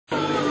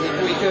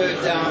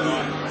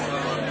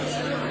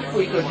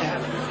we could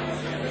have.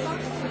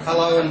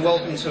 Hello and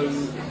welcome to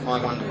my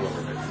Wonder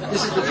World.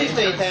 This is the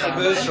 15th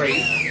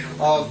anniversary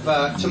of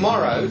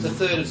tomorrow, the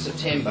 3rd of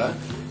September,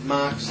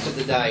 marks to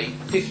the day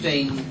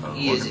 15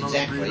 years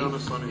exactly. It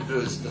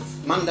was the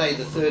Monday,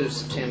 the 3rd of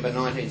September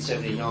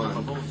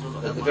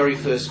 1979, that the very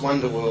first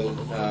Wonder World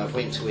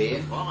went to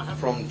air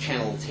from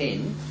Channel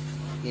 10.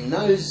 In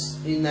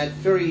that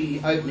very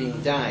opening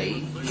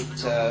day,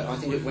 I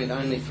think it went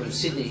only from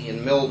Sydney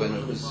and Melbourne.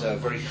 It was a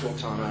very short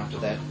time after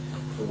that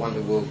the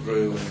Wonder World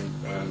grew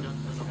and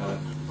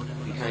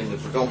became the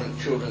predominant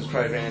children's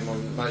program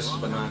on most of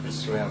the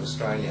markets throughout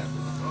Australia.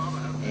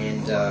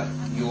 And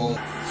you all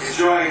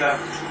enjoying the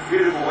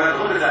beautiful weather.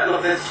 Look at that.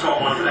 Look, that's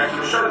Scott Monument.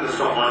 Actually, we'll show them the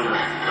Scott Monument.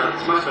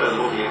 It's much better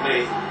than looking at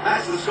me.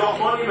 That's the Scott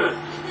Monument.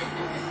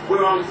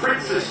 We're on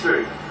Princes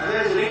Street, and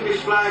there's an English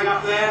flag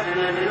up there, and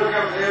then look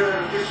up there,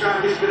 just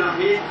showing this bit up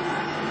here.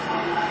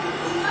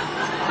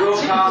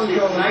 Broadcasting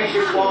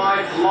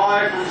nationwide,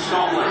 live from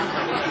Scotland.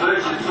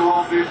 Version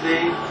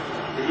 1215,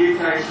 the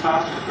UK's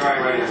fastest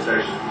growing radio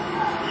station.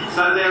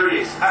 So there it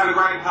is. Have a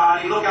great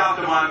party. Look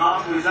after my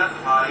mum, who's at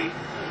the party.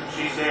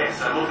 She's there,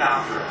 so look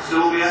after her.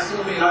 Sylvia,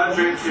 don't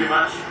drink too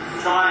much.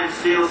 Try and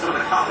steal some of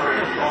the cutlery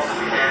if you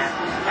possibly can.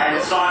 And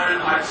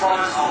Simon, I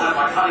promise I'll have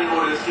my cutting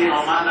orders in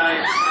on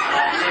Monday, and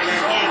I'll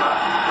never ever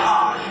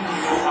harm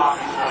your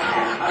parties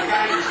again.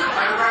 Okay,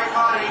 have a great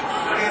party.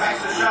 We'll get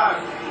back to the show.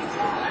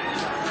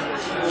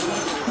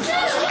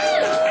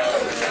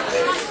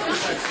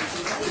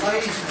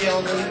 Ladies and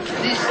gentlemen,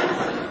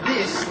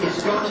 this is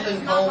Jonathan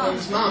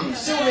Coleman's mum,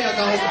 Sylvia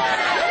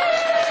Coleman.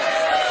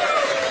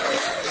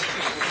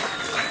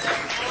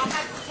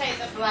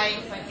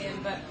 Blame for him,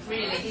 but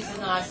really he's a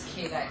nice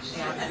kid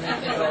actually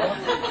underneath it all.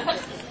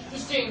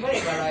 He's doing very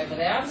well over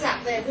there. I was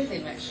up there with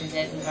him actually in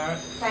Edinburgh.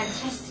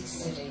 Fantastic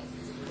city.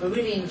 We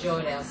really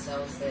enjoyed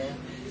ourselves there,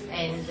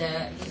 and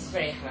he's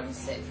very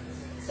homesick,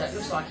 so it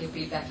looks like he'll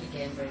be back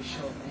again very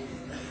shortly.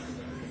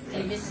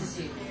 He misses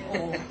you.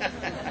 Oh,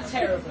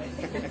 terribly.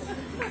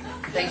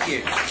 Thank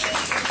you.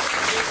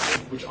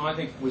 Which I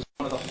think was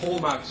one of the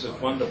hallmarks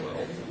of Wonder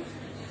World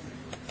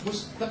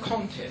was the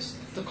contest,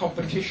 the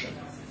competition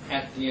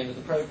at the end of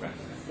the program,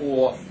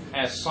 or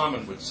as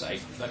Simon would say,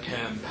 the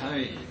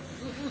campaign.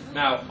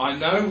 Now, I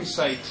know we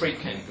say tree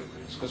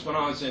kangaroos, because when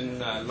I was in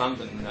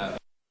London, a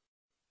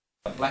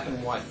black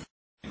and white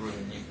kangaroo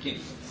in New Guinea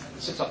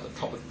sits up the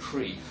top of a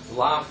tree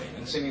laughing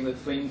and singing the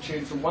theme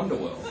tune from Wonder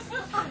World.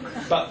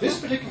 But this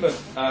particular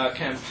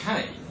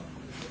campaign,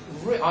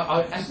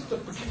 as the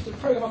particular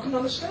program, I couldn't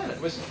understand it.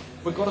 It was,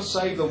 we've got to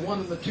save the 1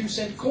 and the 2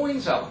 cent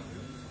coins, Alan.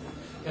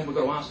 And we've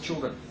got to ask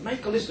children,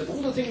 make a list of all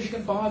the things you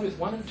can buy with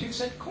 1 and 2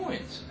 cent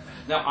coins.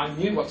 Now, I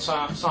knew what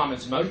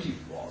Simon's motive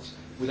was.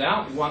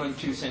 Without 1 and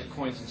 2 cent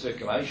coins in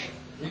circulation,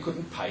 he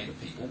couldn't pay the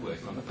people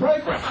working on the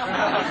program.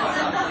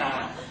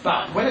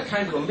 But when it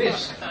came to the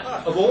list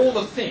of all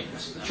the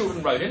things the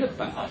children wrote in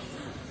about,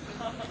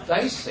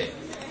 they said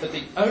that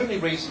the only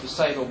reason to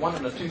save a 1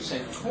 and a 2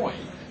 cent coin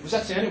was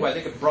that's the only way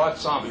they could bribe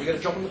Simon to get a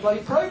job on the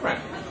bloody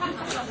program.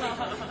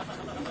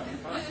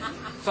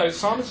 So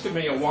Simon's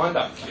given me a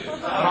wind-up cue,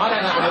 and I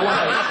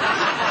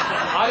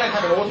don't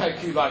have an auto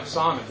cue like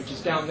Simon, which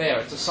is down there.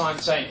 It's a sign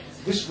saying,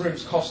 this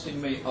room's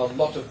costing me a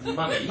lot of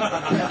money,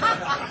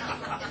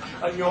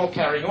 and you're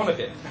carrying on a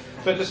bit.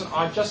 But listen,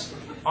 I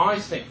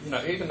think,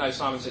 even though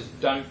Simon says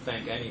don't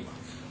thank anyone,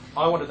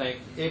 I want to thank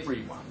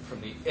everyone,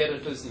 from the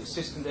editors, the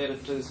assistant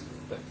editors,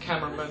 the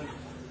cameramen,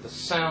 the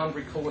sound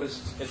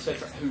recorders,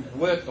 etc., who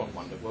worked on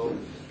Wonder World,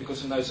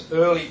 because in those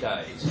early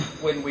days,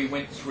 when we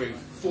went through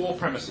 4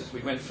 premises, we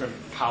went from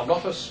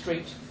Carlotta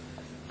Street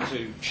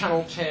to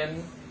Channel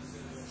 10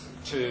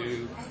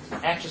 to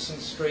Atchison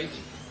Street,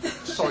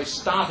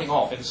 starting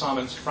off in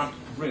Simon's front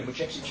room,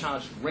 which actually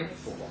charged rent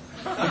for,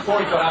 before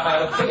he got up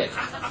out of bed.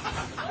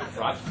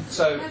 Right?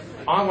 So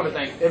I want to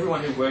thank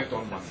everyone who worked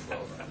on Wonder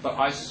World, but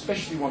I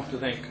especially want to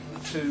thank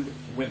 2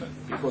 women,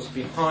 because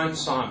behind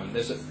Simon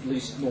there's at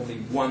least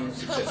normally 1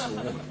 successful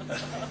woman.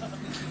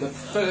 The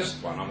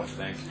first one I want to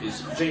thank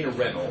is Gina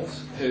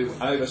Reynolds, who,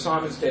 over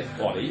Simon's dead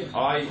body,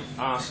 I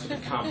asked to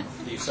become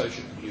the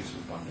associate producer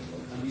of Wonder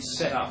World, and we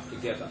set up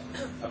together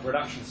a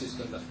production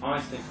system that I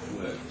think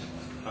worked,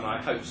 and I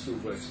hope still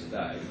works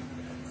today.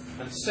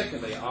 And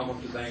secondly, I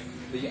want to thank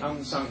the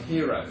unsung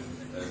hero,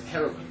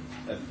 heroine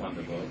of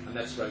Wonder World, and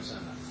that's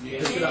Rosanna.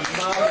 Yes. Let's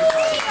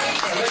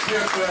hear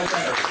it for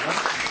Rosanna, everyone.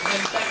 And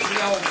then back to the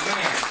old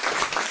man.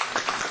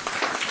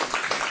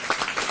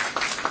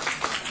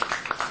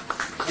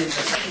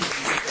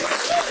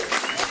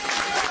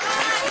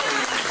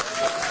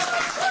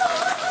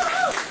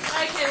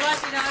 Okay, it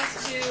might be nice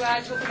to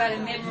talk about a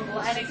memorable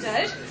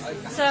anecdote.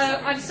 So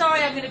I'm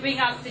sorry I'm going to bring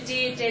up the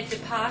dear dead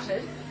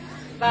departed,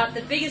 but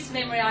the biggest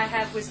memory I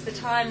have was the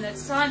time that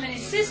Simon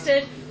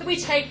insisted that we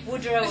take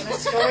Woodrow on a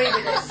story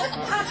with us.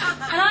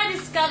 And I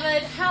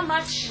discovered how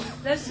much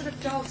those sort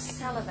of dogs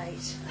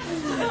salivate.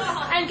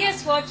 And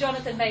guess what?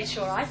 Jonathan made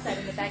sure I sat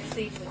in the back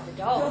seat with the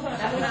dog.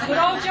 That was good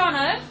old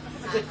Jono.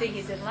 It's a good thing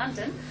he's in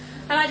London.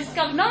 And I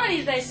discovered not only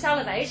do they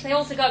salivate, they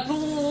also go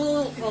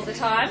boo all the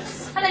time,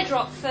 and they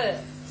drop fur.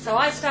 So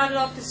I started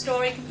off the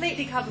story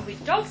completely covered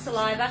with dog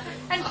saliva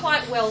and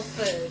quite well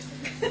furred.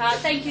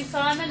 Thank you,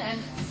 Simon, and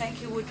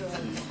thank you, Woodrow.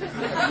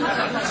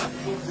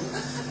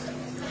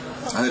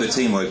 I heard of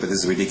teamwork, but this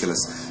is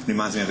ridiculous. It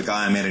reminds me of a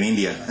guy I met in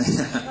India.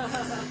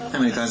 How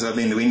many times have I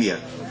been to India?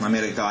 I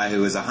met a guy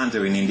who was a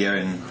hunter in India,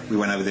 and we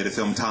went over there to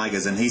film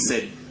tigers, and he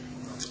said,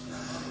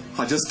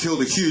 "I just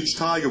killed a huge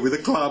tiger with a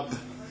club."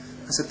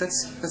 I said,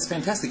 that's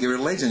fantastic, you're a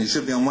legend, you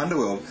should be on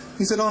Wonderworld.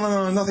 He said, "Oh,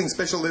 no, nothing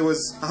special, there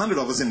was 100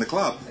 of us in the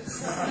club."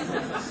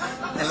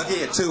 And look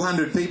here,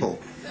 200 people.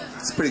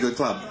 It's a pretty good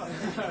club.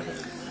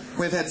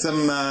 We've had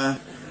some,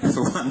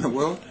 for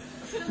Wonderworld.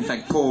 In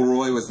fact, Paul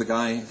Roy was the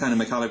guy, Tony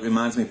McCullough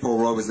reminds me, Paul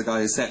Roy was the guy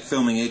who sat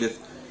filming Edith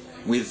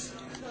with,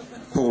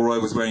 Paul Roy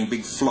was wearing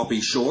big floppy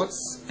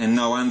shorts and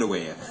no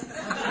underwear.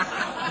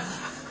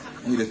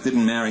 Edith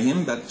didn't marry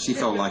him, but she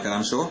felt like it,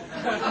 I'm sure.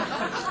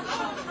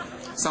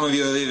 Some of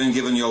you have even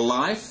given your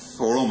life,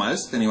 or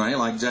almost anyway,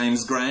 like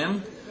James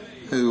Graham,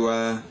 who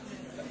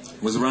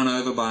was run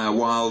over by a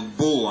wild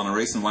bull on a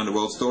recent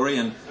Wonderworld story,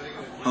 and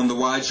on the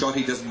wide shot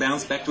he just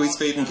bounced back to his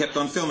feet and kept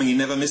on filming. He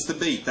never missed a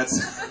beat. That's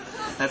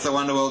a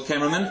Wonderworld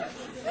cameraman.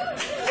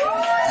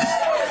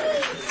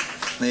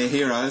 They're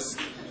heroes.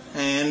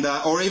 And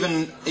or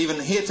even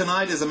here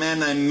tonight is a man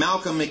named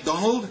Malcolm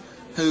McDonald,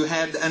 who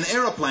had an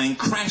aeroplane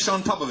crash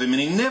on top of him,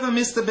 and he never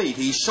missed a beat.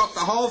 He shot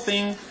the whole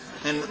thing,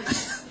 and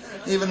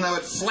even though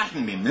it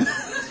flattened him.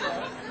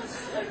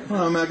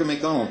 Oh, Malcolm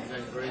McDonald.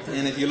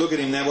 And if you look at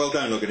him now, well,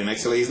 don't look at him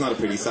actually, he's not a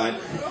pretty sight.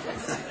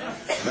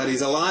 But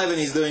he's alive and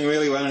he's doing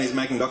really well, and he's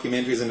making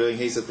documentaries and doing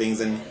heaps of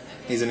things, and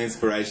he's an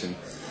inspiration.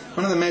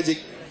 One of the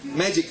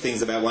magic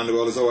things about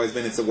Wonderworld has always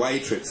been its away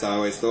trips, I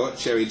always thought.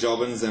 Sherry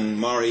Jobbins and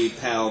Maury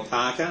Powell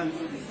Parker,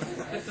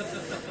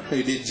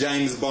 who did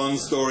James Bond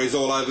stories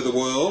all over the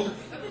world,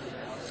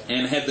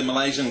 and had the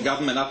Malaysian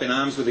government up in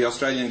arms with the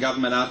Australian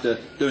government after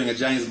doing a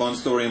James Bond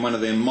story in one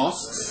of their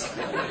mosques.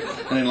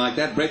 And then like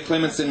that, Brett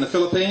Clements in the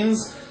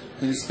Philippines,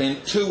 who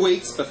spent 2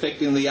 weeks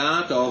perfecting the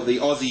art of the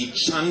Aussie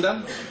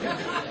chunder.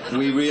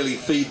 We really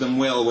feed them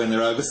well when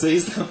they're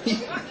overseas, don't we?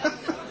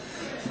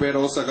 Brett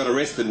also got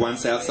arrested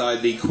once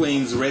outside the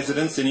Queen's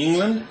residence in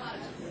England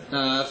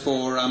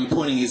for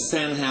pointing his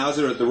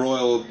Sennheiser at the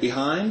royal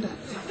behind.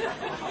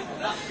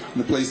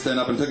 And the police turned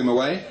up and took him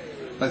away.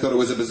 They thought it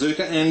was a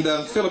bazooka. And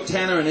Philip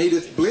Tanner and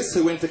Edith Bliss,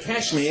 who went to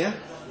Kashmir,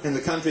 and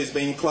the country's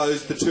been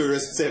closed to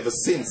tourists ever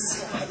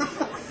since.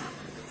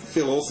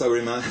 Phil also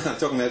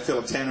talking about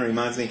Philip Tanner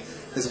reminds me,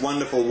 this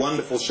wonderful,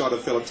 wonderful shot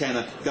of Philip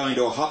Tanner going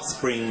to a hot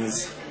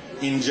springs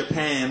in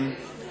Japan,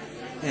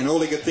 and all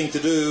he could think to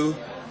do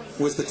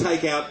was to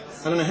take out,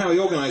 I don't know how he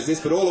organised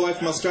this, but all the way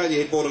from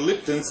Australia he bought a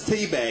Lipton's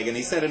tea bag, and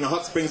he sat in a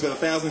hot springs with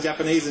 1,000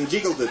 Japanese and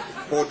jiggled it,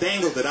 or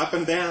dangled it up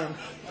and down.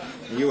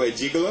 Are you a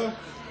jiggler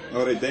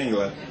or a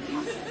dangler?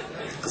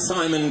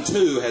 Simon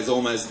too has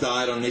almost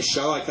died on this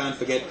show. I can't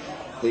forget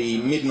the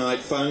midnight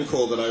phone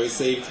call that I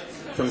received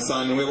from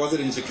Simon. Where was it?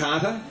 In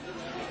Jakarta?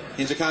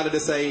 In Jakarta, to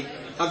say,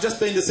 "I've just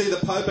been to see the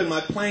Pope and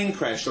my plane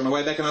crashed on the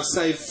way back, and I've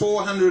saved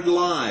 400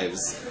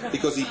 lives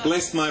because he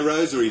blessed my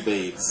rosary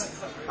beads."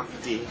 Oh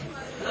dear.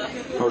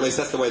 Or at least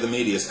that's the way the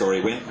media story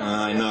went.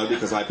 I know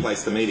because I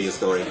placed the media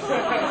story.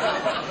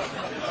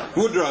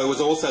 Woodrow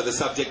was also the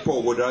subject,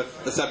 Paul Woodrow,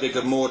 the subject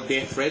of more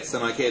death threats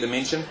than I care to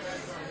mention.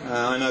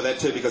 I know that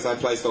too because I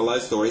placed all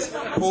those stories.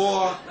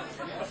 Poor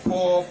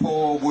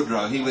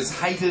Woodrow. He was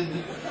hated,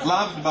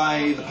 loved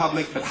by the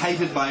public, but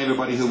hated by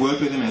everybody who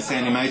worked with him, as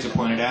Sandy Major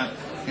pointed out.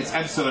 It's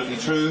absolutely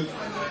true.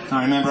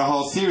 I remember a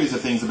whole series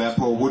of things about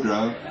Paul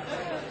Woodrow.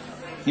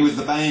 He was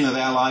the bane of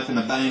our life and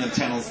the bane of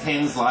Channel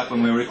 10's life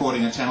when we were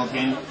recording at Channel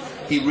 10.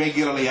 He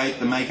regularly ate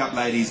the makeup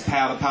lady's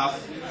powder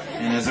puff,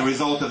 and as a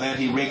result of that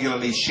he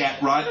regularly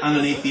shat right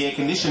underneath the air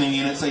conditioning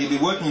unit, so you'd be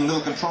working in a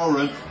little control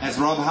room, as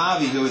Rob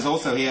Harvey, who is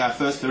also here, our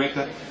first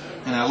director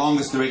and our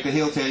longest director,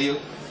 he'll tell you,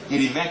 it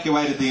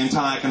evacuated the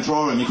entire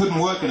control room. You couldn't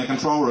work in a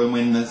control room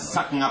when they're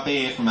sucking up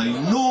air from an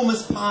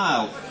enormous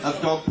pile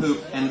of dog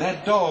poop, and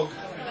that dog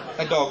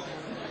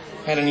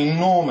had an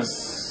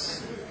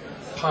enormous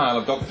pile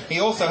of dog. He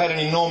also had an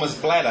enormous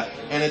bladder,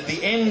 and at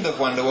the end of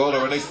Wonderworld,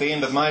 or at least the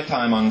end of my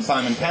time on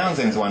Simon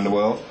Townsend's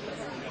Wonderworld,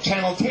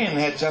 Channel 10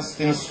 had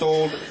just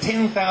installed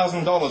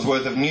 $10,000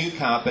 worth of new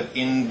carpet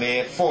in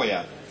their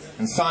foyer,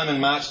 and Simon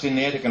marched in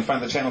there to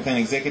confront the Channel 10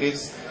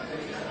 executives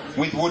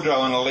with Woodrow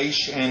on a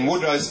leash, and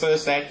Woodrow's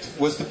first act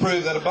was to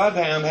prove that a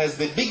bloodhound has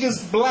the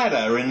biggest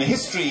bladder in the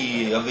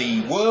history of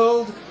the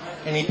world,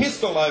 and he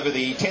pissed all over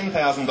the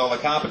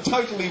 $10,000 carpet,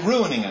 totally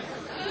ruining it,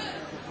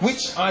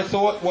 which I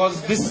thought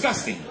was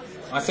disgusting.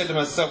 I said to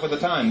myself at the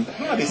time,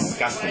 how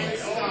disgusting,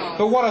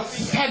 but what a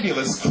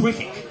fabulous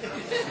critic.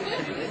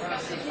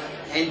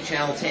 And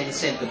Channel 10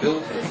 sent the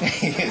bill for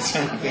it. Yes,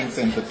 Channel 10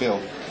 sent the bill.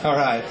 All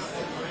right.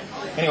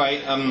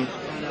 Anyway,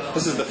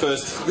 this is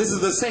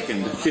the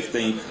second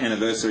 15th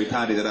anniversary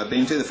party that I've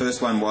been to. The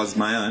first one was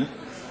my own.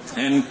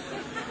 And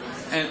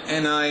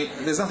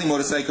there's nothing more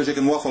to say because you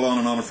can waffle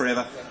on and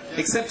forever,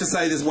 except to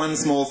say there's one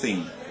small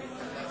thing.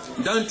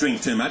 Don't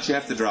drink too much. You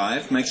have to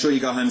drive. Make sure you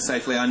go home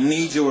safely. I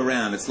need you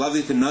around. It's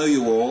lovely to know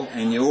you all,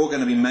 and you're all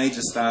going to be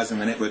major stars in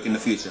the network in the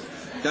future.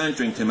 Don't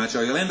drink too much,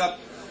 or you'll end up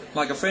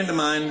like a friend of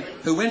mine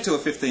who went to a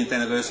 15th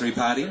anniversary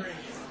party,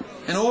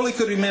 and all he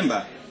could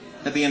remember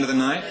at the end of the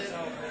night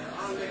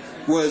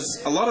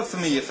was a lot of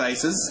familiar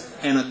faces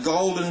and a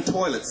golden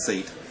toilet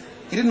seat.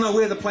 He didn't know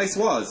where the place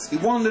was. He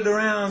wandered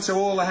around through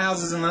all the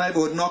houses in the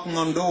neighbourhood knocking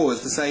on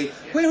doors to say,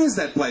 where is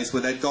that place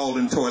with that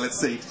golden toilet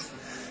seat?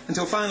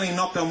 Until finally he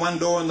knocked on one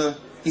door and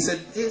he said,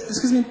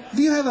 excuse me,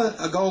 do you have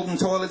a golden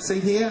toilet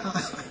seat here?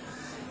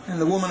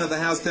 And the woman of the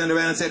house turned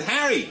around and said,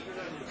 Harry,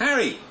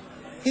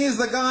 here's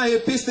the guy who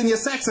pissed in your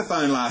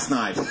saxophone last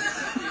night.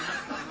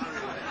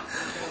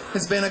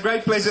 It's been a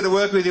great pleasure to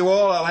work with you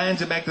all. I'll hand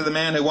you back to the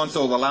man who wants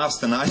all the laughs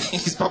tonight.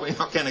 He's probably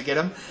not going to get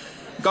them.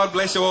 God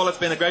bless you all. It's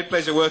been a great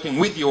pleasure working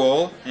with you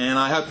all, and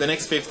I hope the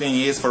next 15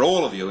 years for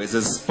all of you is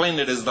as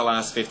splendid as the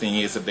last 15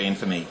 years have been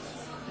for me.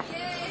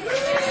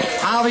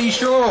 Harvey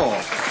Shaw.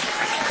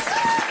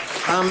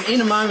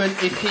 In a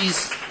moment, if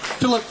he's...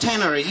 Philip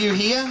Tanner, are you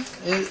here?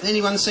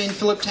 Anyone seen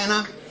Philip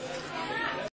Tanner?